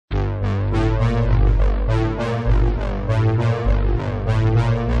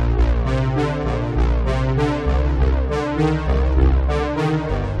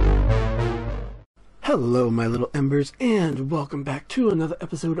Hello, my little embers, and welcome back to another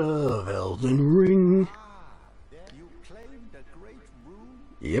episode of Elden Ring.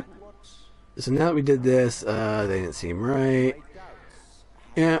 Yep. So now that we did this, they didn't seem right.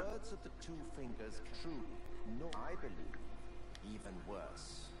 Yeah.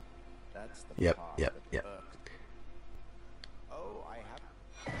 Yep.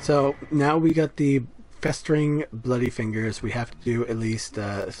 So now we got the festering bloody fingers. We have to do at least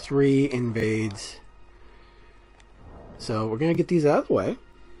 3 invades. So we're gonna get these out of the way,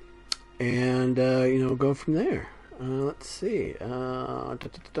 and go from there. Let's see.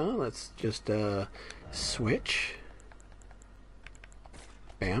 Let's just switch.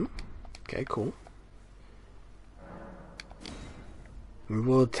 Bam. Okay, cool. We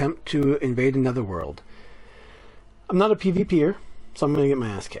will attempt to invade another world. I'm not a PvPer, so I'm gonna get my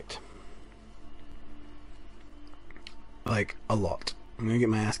ass kicked. Like, a lot. I'm gonna get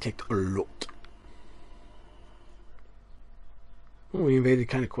my ass kicked a lot. Well, we invaded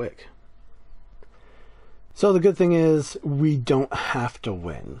kind of quick. So the good thing is, we don't have to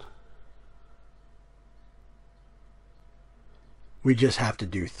win. We just have to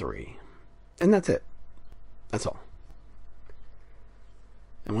do 3. And that's it. That's all.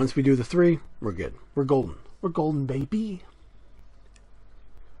 And once we do the 3, we're good. We're golden. We're golden, baby.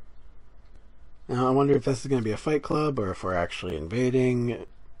 Now, I wonder if this is going to be a fight club or if we're actually invading.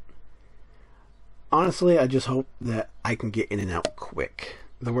 Honestly, I just hope that I can get in and out quick.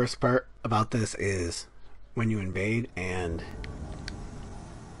 The worst part about this is when you invade and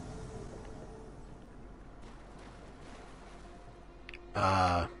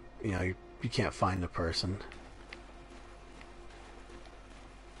you can't find the person.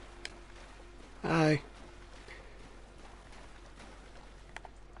 Hi.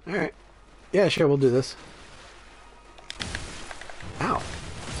 Alright. Yeah, sure, we'll do this. Ow.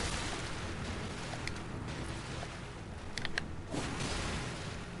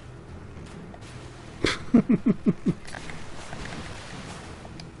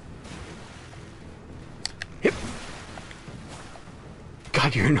 Hip.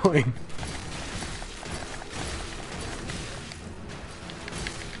 God, you're annoying.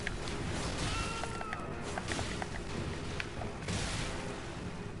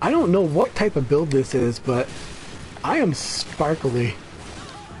 I don't know what type of build this is, but I am sparkly.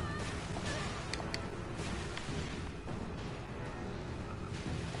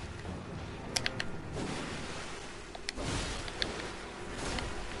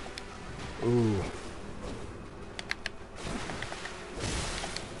 Ooh.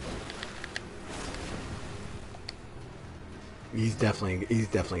 He's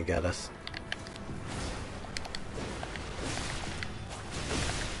definitely got us.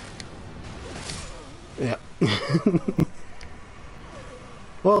 Yeah.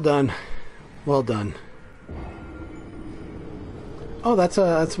 Well done. Well done. Oh, that's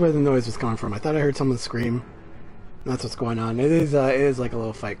where the noise was coming from. I thought I heard someone scream. That's what's going on. It is like a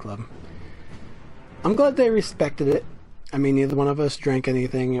little fight club. I'm glad they respected it. I mean, neither one of us drank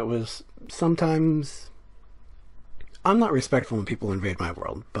anything. It was sometimes... I'm not respectful when people invade my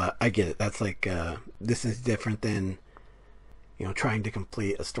world, but I get it. That's like, this is different than, trying to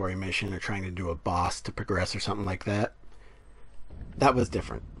complete a story mission or trying to do a boss to progress or something like that. That was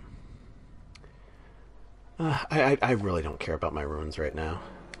different. I really don't care about my runes right now.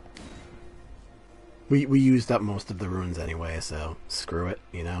 We used up most of the runes anyway, so screw it,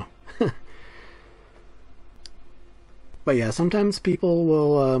 But yeah, sometimes people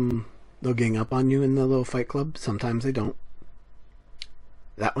will, they'll gang up on you in the little fight club. Sometimes they don't.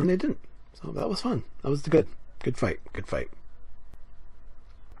 That one they didn't. So that was fun. That was good. Good fight. Good fight.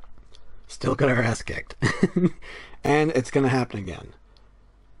 Still got our ass kicked. And it's going to happen again.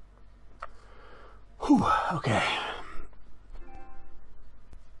 Whew, okay.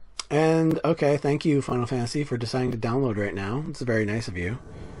 And, okay, thank you, Final Fantasy, for deciding to download right now. It's very nice of you.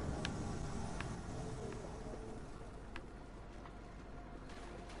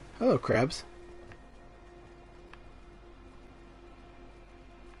 Hello, crabs.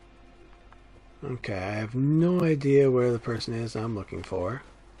 Okay, I have no idea where the person is I'm looking for.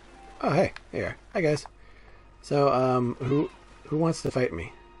 Oh, hey, here. Hi, guys. So, who wants to fight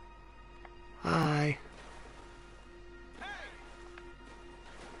me? Hi.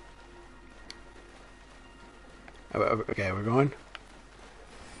 Okay, we're going.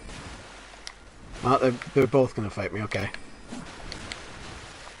 Well, they're both gonna fight me. Okay.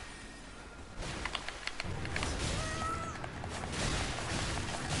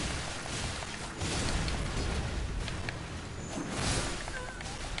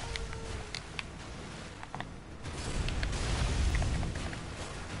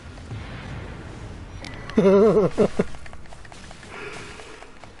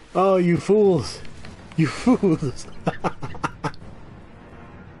 Oh, you fools! You fools!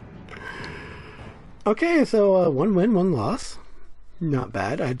 Okay, so one win, one loss. Not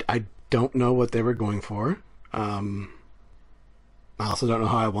bad. I don't know what they were going for. I also don't know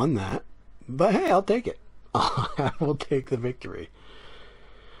how I won that. But hey, I'll take it. I will take the victory.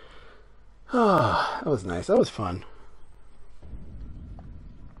 Ah, that was nice. That was fun.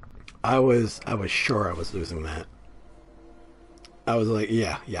 I was sure I was losing that. I was like,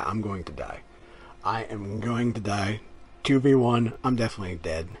 yeah, I'm going to die. I am going to die. 2v1, I'm definitely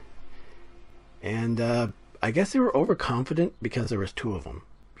dead. And I guess they were overconfident because there was two of them.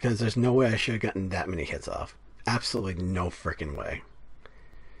 Because there's no way I should have gotten that many hits off. Absolutely no freaking way.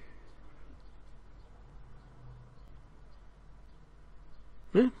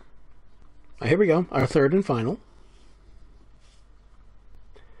 Yeah. Here we go. Our third and final.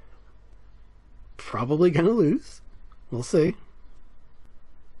 Probably gonna lose. We'll see.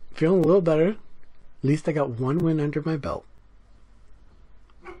 Feeling a little better. At least I got one win under my belt.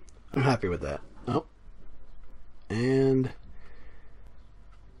 I'm happy with that. Oh. And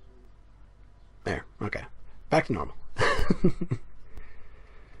there. Okay. Back to normal.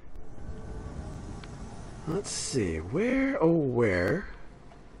 Let's see. Where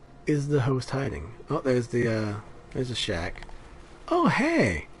is the host hiding? Oh, there's the shack. Oh,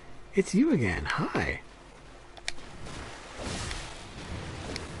 hey. It's you again. Hi.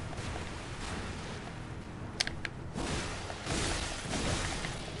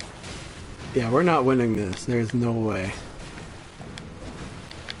 Yeah, we're not winning this. There's no way.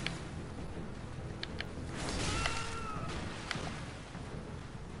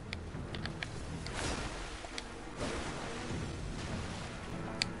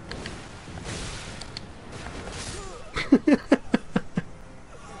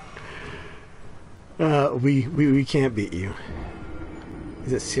 We can't beat you.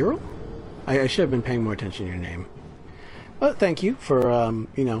 Is it Cyril? I should have been paying more attention to your name. But thank you for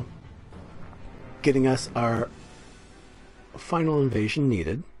you know, getting us our final invasion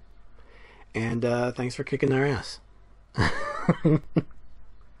needed. And thanks for kicking our ass.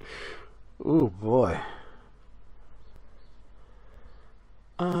 Ooh boy.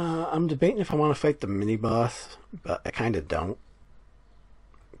 I'm debating if I want to fight the mini boss, but I kind of don't.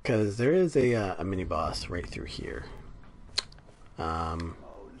 Because there is a mini boss right through here. I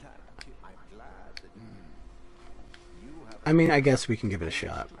mean, I guess we can give it a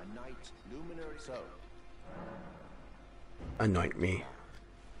shot. Anoint me.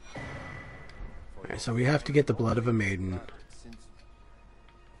 Alright, so we have to get the blood of a maiden.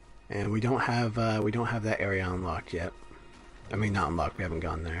 And we don't have that area unlocked yet. I mean, not unlocked, we haven't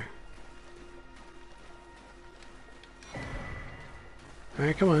gone there.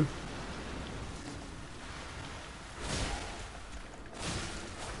 Alright, come on.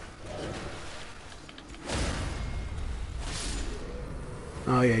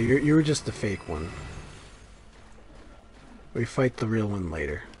 Oh yeah, you were just the fake one. We fight the real one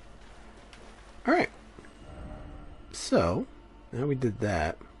later. Alright. So, now we did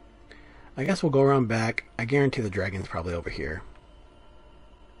that. I guess we'll go around back. I guarantee the dragon's probably over here.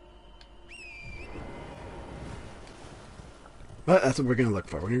 But that's what we're going to look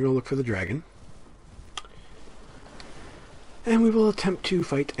for. We're going to go look for the dragon. And we will attempt to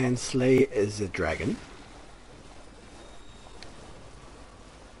fight and slay the dragon.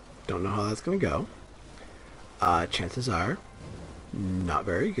 Don't know how that's going to go. Chances are not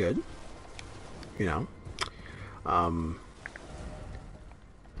very good. You know.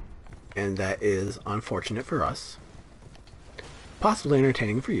 And that is unfortunate for us. Possibly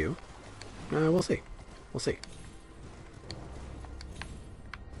entertaining for you. We'll see. We'll see.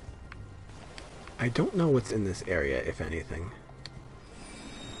 I don't know what's in this area, if anything.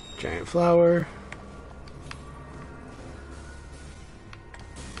 Giant flower.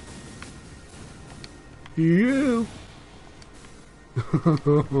 You.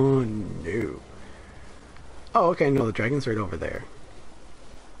 Oh, no. Oh, okay, no, the dragon's right over there.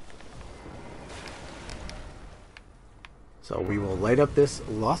 So we will light up this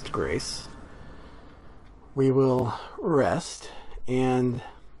Lost Grace. We will rest, and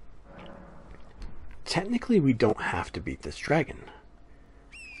technically we don't have to beat this dragon.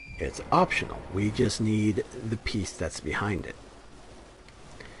 It's optional. We just need the piece that's behind it.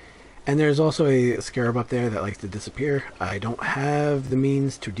 And there's also a scarab up there that likes to disappear. I don't have the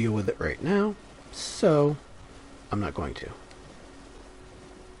means to deal with it right now, so I'm not going to.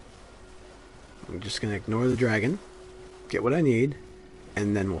 I'm just going to ignore the dragon, get what I need,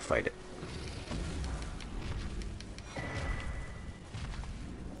 and then we'll fight it.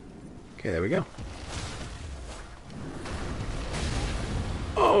 Okay, there we go.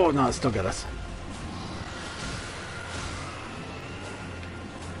 Oh, no, it still got us.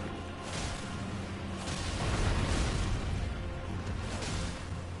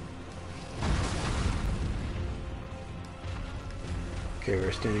 Okay,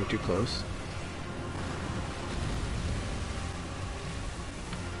 we're standing too close.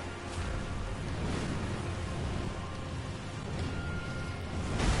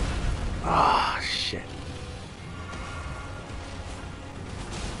 Ah, shit.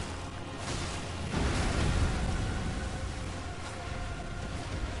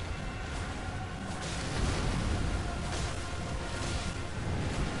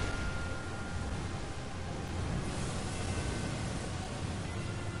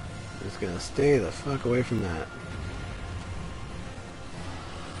 Just gonna stay the fuck away from that.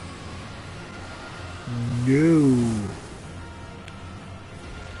 No.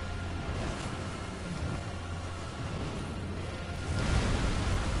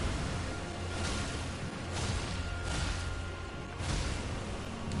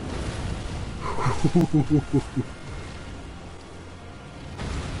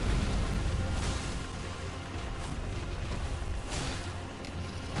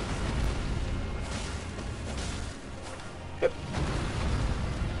 Yep.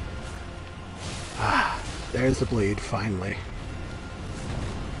 Ah, there's the bleed, finally.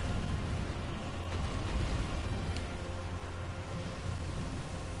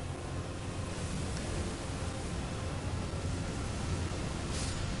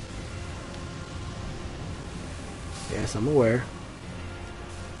 Yes, I'm aware.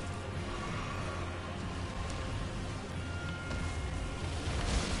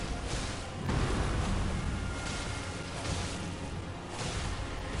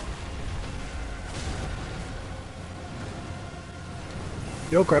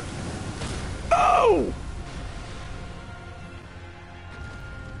 Yo, crap. Oh!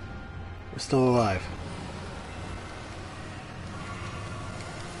 We're still alive.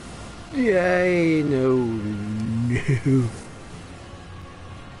 Yay, no, no.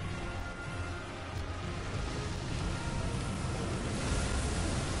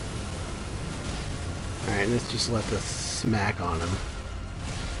 Alright, let's just let the smack on him.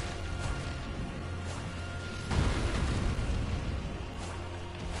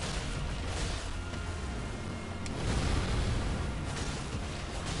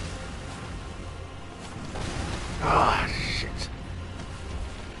 Ah, shit.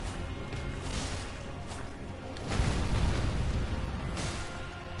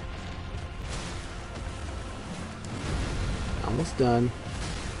 Almost done.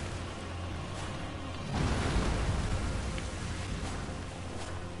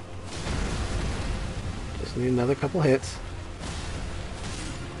 Just need another couple hits.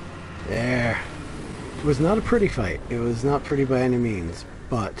 There. It was not a pretty fight. It was not pretty by any means,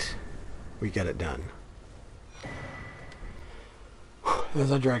 but we got it done.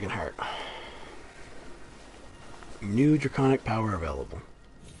 There's our dragon heart. New draconic power available.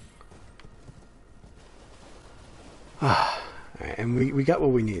 Alright, and we got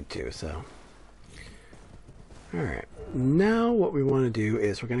what we needed to, so. Alright, now what we want to do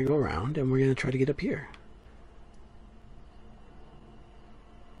is we're going to go around and we're going to try to get up here.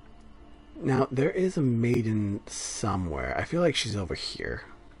 Now, there is a maiden somewhere. I feel like she's over here.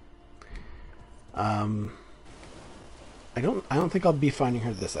 I don't think I'll be finding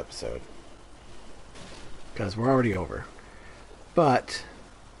her this episode, because we're already over. But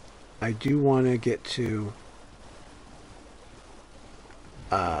I do want to get to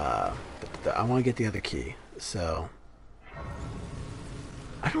I want to get the other key. So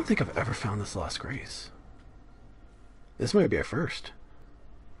I don't think I've ever found this Lost Grace. This might be our first.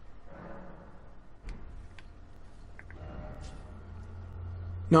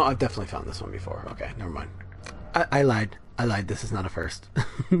 No, I've definitely found this one before. Okay, never mind. I lied. I lied. This is not a first.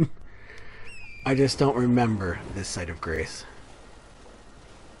 I just don't remember this site of grace.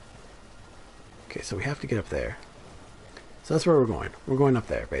 Okay, so we have to get up there. So that's where we're going. We're going up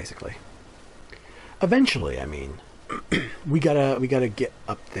there, basically. Eventually, I mean. we gotta get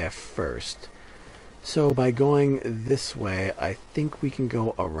up there first. So by going this way, I think we can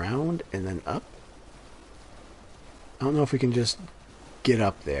go around and then up. I don't know if we can just get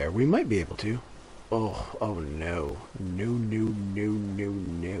up there. We might be able to. Oh no. No, no, no, no,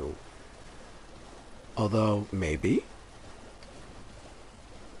 no. Although, maybe.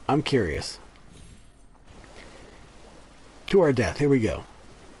 I'm curious. To our death. Here we go.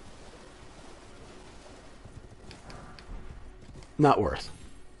 Not worth.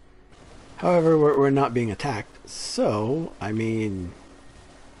 However, we're not being attacked. So, I mean...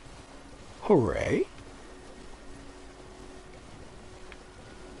 Hooray.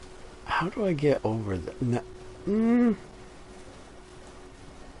 how do I get over the... No,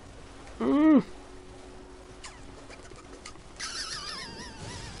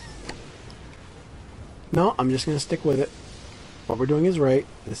 I'm just going to stick with it. What we're doing is right.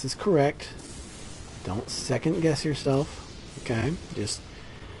 This is correct. Don't second guess yourself. Okay? Just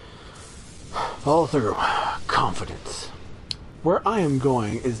follow through. Confidence. Where I am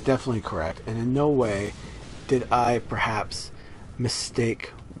going is definitely correct, and in no way did I perhaps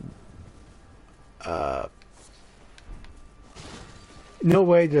mistake... no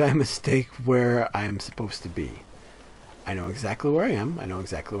way did I mistake where I am supposed to be. I know exactly where I am. I know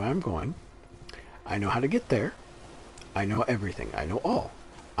exactly where I'm going. I know how to get there. I know everything. I know all.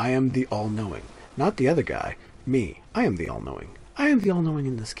 I am the all-knowing. Not the other guy. Me. I am the all-knowing. I am the all-knowing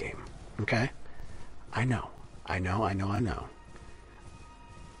in this game. Okay? I know. I know.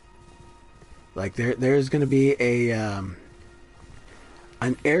 Like, there's going to be an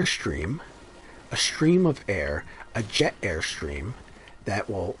airstream, a stream of air, a jet airstream that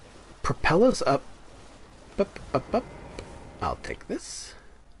will propel us up. Up. I'll take this.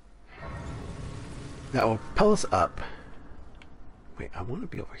 That will propel us up. Wait, I want to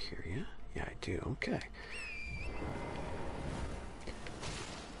be over here, yeah? Yeah, I do. Okay.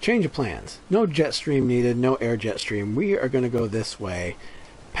 Change of plans. No jet stream needed, no air jet stream. We are going to go this way,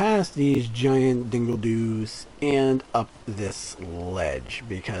 past these giant dingle-doos, and up this ledge,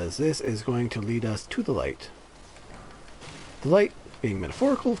 because this is going to lead us to the light. The light being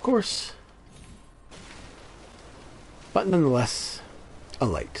metaphorical, of course, but nonetheless, a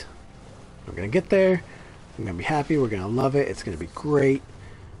light. We're going to get there. I'm going to be happy. We're going to love it. It's going to be great.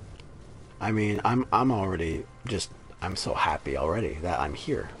 I mean, I'm already just... I'm so happy already that I'm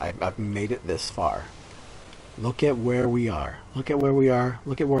here. I've made it this far. Look at where we are. Look at where we are.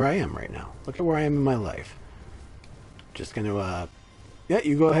 Look at where I am right now. Look at where I am in my life. Just going to... yeah,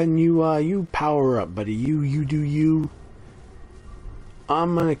 you go ahead and you power up, buddy. You do you.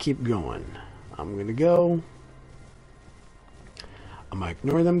 I'm going to keep going. I'm going to go... I'm going to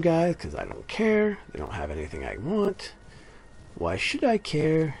ignore them guys because I don't care. They don't have anything I want. Why should I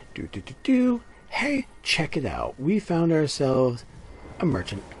care? Do. Hey, check it out. We found ourselves a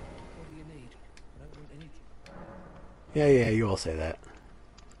merchant. What do you need? I don't want Yeah, anything. you all say that.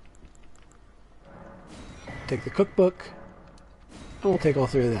 Take the cookbook. And we'll take all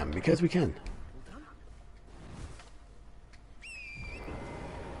three of them because we can.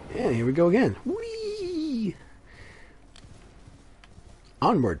 And here we go again. Whee!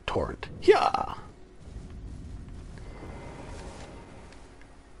 Onward, torrent. Yeah!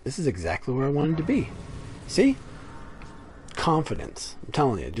 This is exactly where I wanted to be. See? Confidence. I'm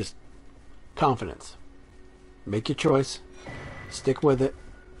telling you, just confidence. Make your choice. Stick with it.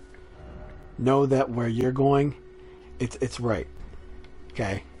 Know that where you're going, it's right.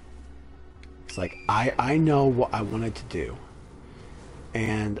 Okay? It's like, I know what I wanted to do.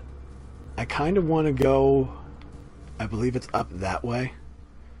 And I kind of want to go, I believe it's up that way.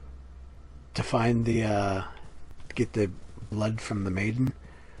 To find the, to get the blood from the maiden.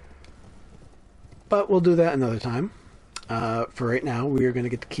 But we'll do that another time. For right now, we are going to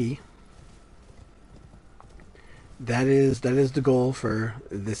get the key. That is the goal for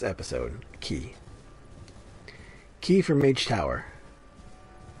this episode. Key. Key for Mage Tower.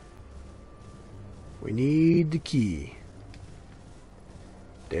 We need the key.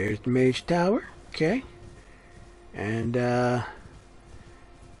 There's the Mage Tower. Okay. And,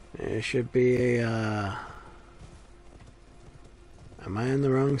 there should be a, am I on the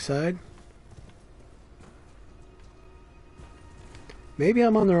wrong side? Maybe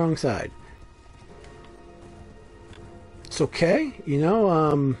I'm on the wrong side. It's okay, you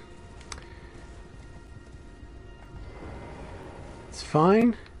know, it's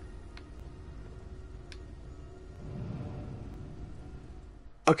fine.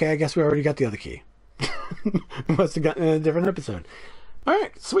 Okay, I guess we already got the other key. Must have gotten in a different episode.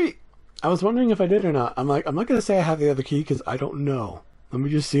 Alright, sweet. I was wondering if I did or not. I'm like, I'm not going to say I have the other key because I don't know. Let me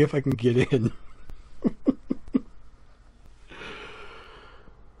just see if I can get in.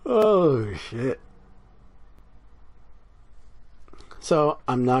 Oh, shit. So,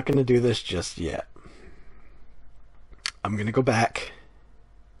 I'm not going to do this just yet. I'm going to go back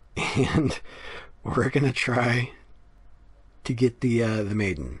and we're going to try to get the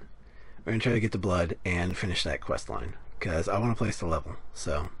maiden. We're going to try to get the blood and finish that quest line because I want to place the level.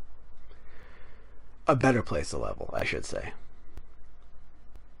 So, a better place to level, I should say.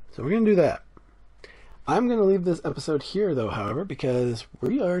 So, we're going to do that. I'm going to leave this episode here, though, however, because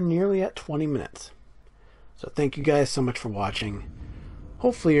we are nearly at 20 minutes. So thank you guys so much for watching.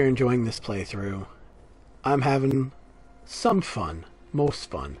 Hopefully you're enjoying this playthrough. I'm having some fun most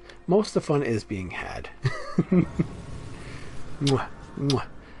fun. Most of the fun is being had. Mwah, mwah.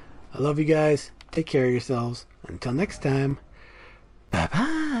 I love you guys. Take care of yourselves. Until next time.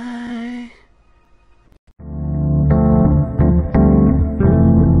 Bye-bye.